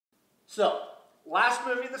So, last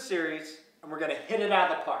movie of the series, and we're gonna hit it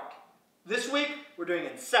out of the park. This week, we're doing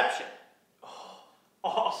Inception. Oh,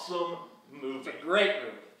 awesome movie. It's a great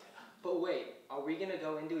movie. But wait, are we gonna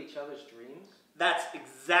go into each other's dreams? That's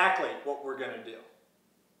exactly what we're gonna do.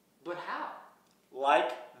 But how?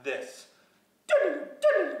 Like this.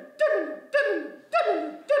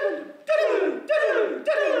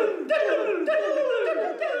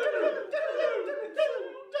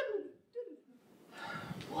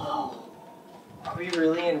 Whoa. Are we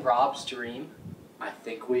really in Rob's dream? I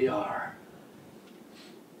think we are.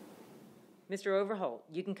 Mr. Overholt,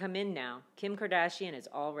 you can come in now. Kim Kardashian is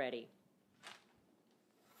all ready.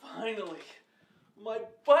 Finally, my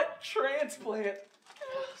butt transplant.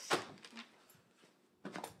 Yes.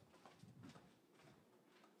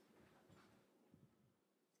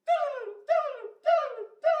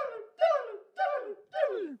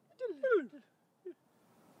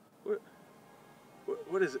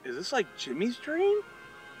 What is it? Is this like Jimmy's dream?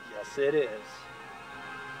 Yes, it is.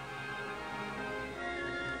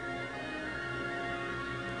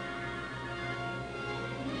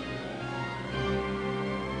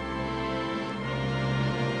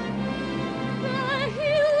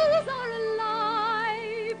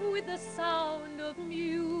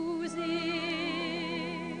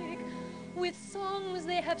 With songs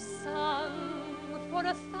they have sung for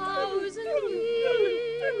 1,000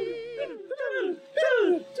 years.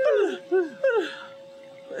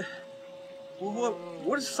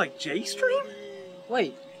 What is this, like Jay's dream?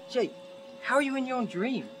 Wait, Jake, how are you in your own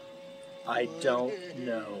dream? I don't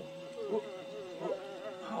know.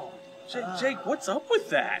 Oh, Jake, what's up with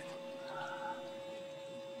that?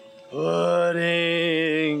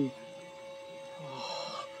 Pudding.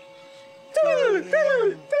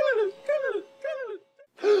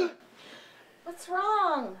 What's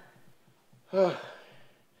wrong? I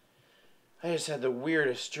just had the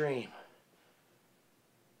weirdest dream.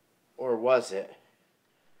 Or was it?